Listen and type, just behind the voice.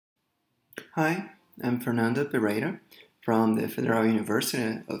Hi, I'm Fernando Pereira from the Federal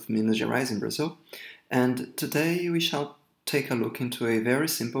University of Minas Gerais in Brazil, and today we shall take a look into a very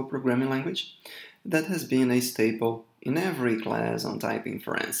simple programming language that has been a staple in every class on type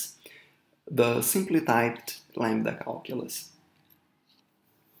inference, the simply typed lambda calculus.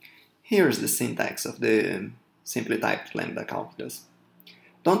 Here's the syntax of the simply typed lambda calculus.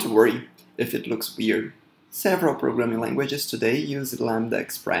 Don't worry if it looks weird. Several programming languages today use lambda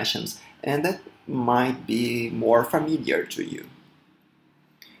expressions, and that might be more familiar to you.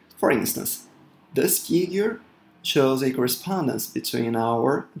 For instance, this figure shows a correspondence between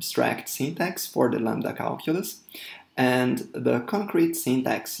our abstract syntax for the lambda calculus and the concrete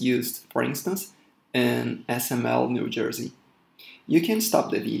syntax used, for instance, in SML New Jersey. You can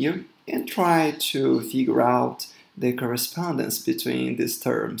stop the video and try to figure out the correspondence between these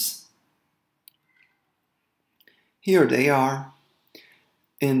terms. Here they are.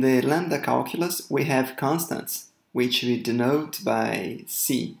 In the lambda calculus, we have constants, which we denote by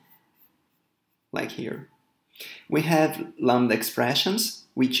C, like here. We have lambda expressions,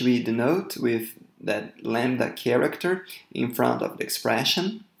 which we denote with that lambda character in front of the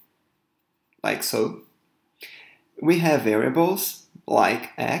expression, like so. We have variables,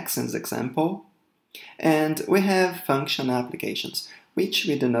 like x in this example, and we have function applications, which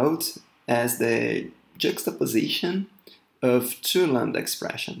we denote as the juxtaposition of two lambda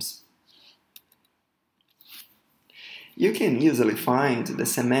expressions. You can easily find the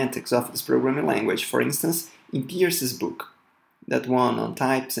semantics of this programming language, for instance, in Peirce's book, that one on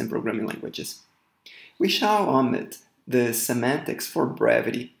types and programming languages. We shall omit the semantics for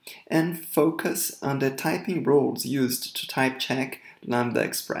brevity and focus on the typing rules used to type check lambda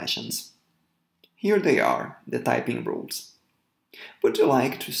expressions. Here they are, the typing rules. Would you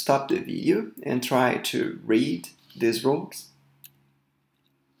like to stop the video and try to read these rules?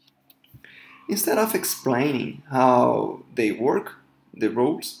 Instead of explaining how they work, the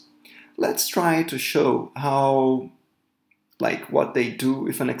rules, let's try to show what they do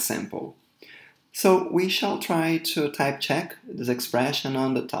with an example. So we shall try to type check this expression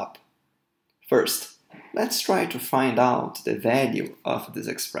on the top. First, let's try to find out the value of this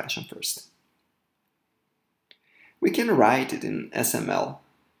expression first. We can write it in SML,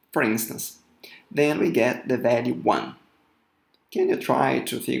 for instance. Then we get the value 1. Can you try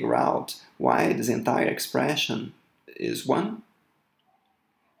to figure out why this entire expression is 1?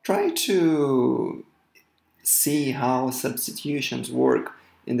 Try to see how substitutions work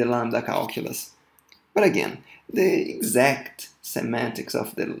in the lambda calculus. But again, the exact semantics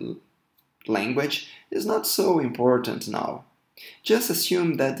of the language is not so important now. Just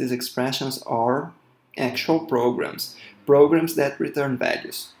assume that these expressions are actual programs that return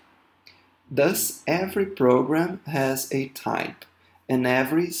values. Thus, every program has a type, and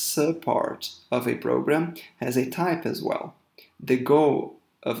every subpart of a program has a type as well. The goal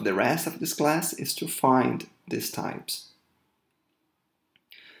of the rest of this class is to find these types.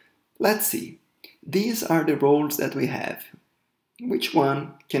 Let's see. These are the roles that we have. Which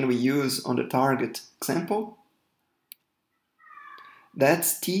one can we use on the target example?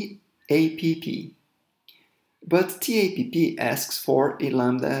 That's TAPP. But TAPP asks for a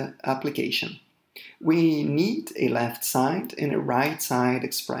lambda application. We need a left side and a right side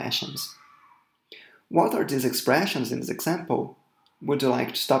expressions. What are these expressions in this example? Would you like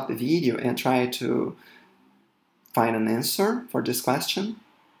to stop the video and try to find an answer for this question?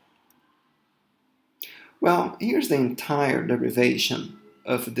 Well, here's the entire derivation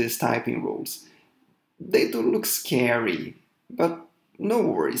of these typing rules. They do look scary, but no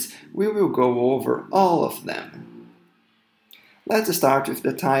worries, we will go over all of them. Let's start with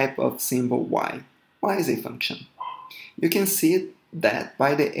the type of symbol y. Y is a function. You can see that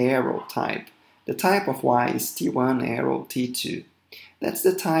by the arrow type. The type of y is t1 arrow t2. That's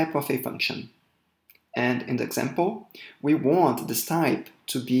the type of a function. And in the example, we want this type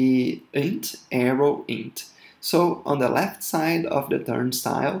to be int arrow int. So on the left side of the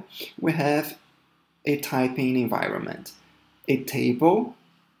turnstile, we have a typing environment. A table,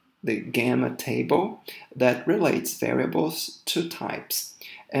 the gamma table, that relates variables to types.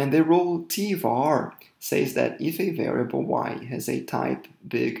 And the rule tvar says that if a variable y has a type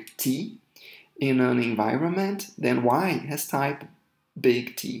big T in an environment, then y has type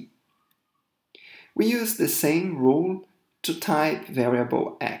big T. We use the same rule to type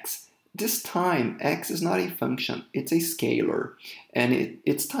variable x. This time, x is not a function, it's a scalar, and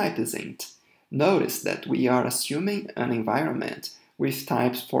its type is int. Notice that we are assuming an environment with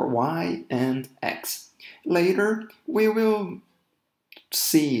types for y and x. Later, we will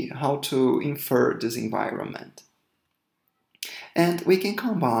see how to infer this environment. And we can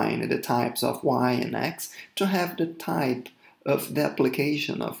combine the types of y and x to have the type of the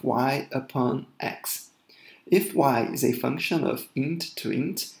application of y upon x. If y is a function of int to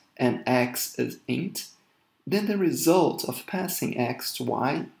int and x is int, then the result of passing x to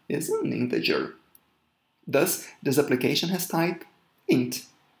y is an integer. Thus, this application has type int.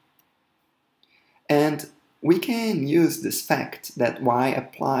 And we can use this fact that y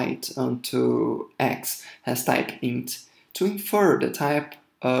applied onto x has type int to infer the type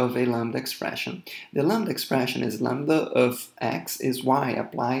of a lambda expression. The lambda expression is lambda of x is y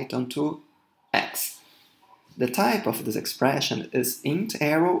applied onto x. The type of this expression is int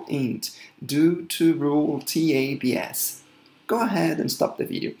arrow int due to rule TABS. Go ahead and stop the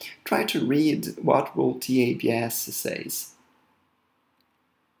video. Try to read what rule TABS says.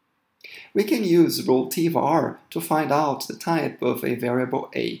 We can use rule tvar to find out the type of a variable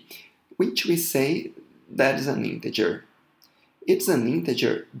a, which we say that is an integer. It's an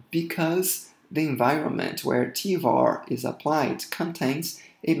integer because the environment where tvar is applied contains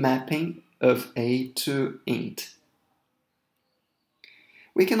a mapping of a to int.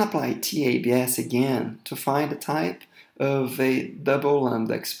 We can apply TABS again to find the type of a double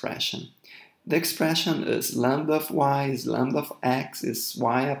lambda expression. The expression is lambda of y is lambda of x is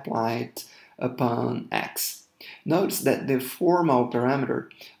y applied upon x. Notice that the formal parameter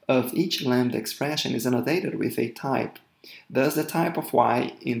of each lambda expression is annotated with a type. Thus, the type of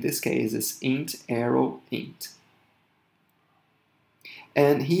y in this case is int arrow int.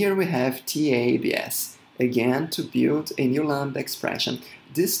 And here we have TABS, again to build a new lambda expression,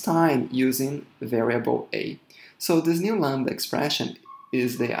 this time using variable a. So this new lambda expression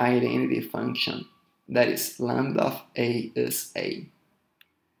is the identity function, that is lambda of a is a.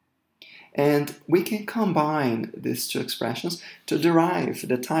 And we can combine these two expressions to derive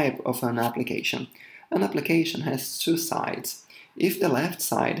the type of an application. An application has two sides. If the left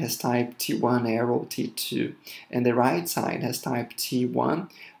side has type t1 arrow t2 and the right side has type t1,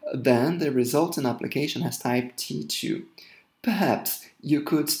 then the resulting application has type t2. Perhaps you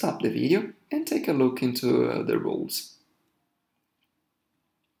could stop the video and take a look into the rules.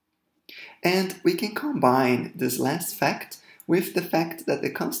 And we can combine this last fact with the fact that the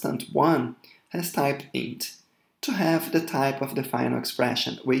constant 1 has type int to have the type of the final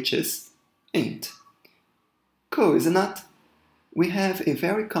expression, which is int. Cool, is it not? We have a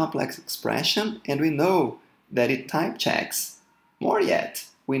very complex expression and we know that it type checks. More yet,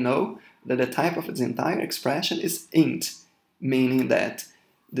 we know that the type of this entire expression is int, meaning that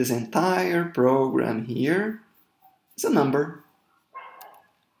this entire program here is a number.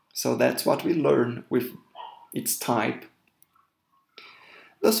 So that's what we learn with its type.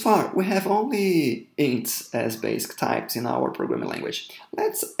 Thus far, we have only ints as basic types in our programming language.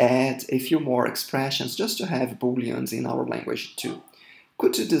 Let's add a few more expressions just to have Booleans in our language too.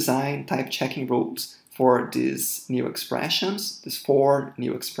 Could you design type checking rules for these new expressions, these 4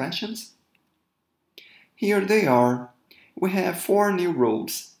 new expressions? Here they are. We have 4 new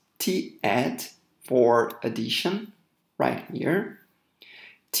rules. tadd for addition, right here.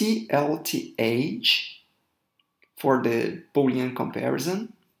 tlth for the Boolean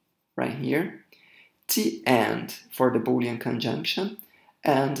comparison, right here, tand for the Boolean conjunction,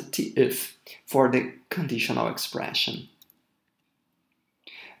 and tif for the conditional expression.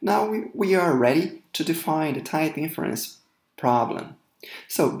 Now we are ready to define the type inference problem.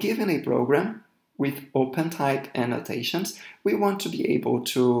 So given a program with open type annotations, we want to be able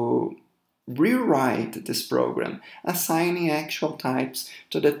to rewrite this program, assigning actual types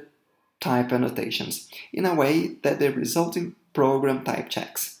to the type annotations in a way that the resulting program type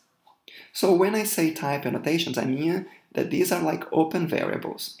checks. So when I say type annotations, I mean that these are like open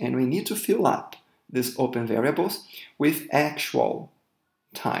variables and we need to fill up these open variables with actual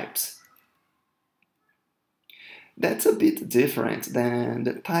types. That's a bit different than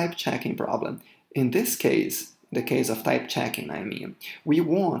the type checking problem. In this case, the case of type checking, I mean, we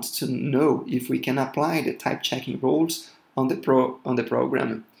want to know if we can apply the type checking rules on the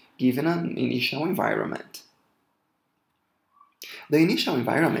program given an initial environment. The initial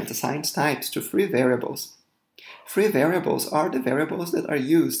environment assigns types to 3 variables. 3 variables are the variables that are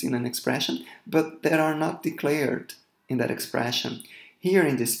used in an expression but that are not declared in that expression. Here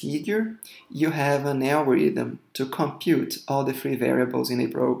in this figure, you have an algorithm to compute all the 3 variables in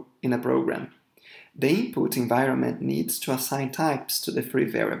a program. The input environment needs to assign types to the 3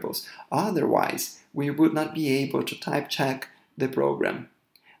 variables, otherwise we would not be able to type check the program.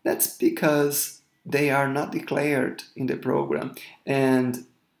 That's because they are not declared in the program and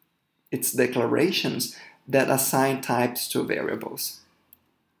it's declarations that assign types to variables.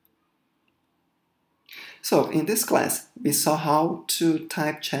 So in this class, we saw how to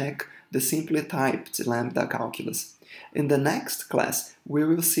type check the simply typed lambda calculus. In the next class, we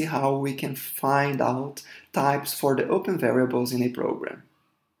will see how we can find out types for the open variables in a program,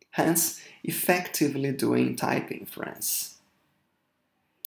 hence effectively doing type inference.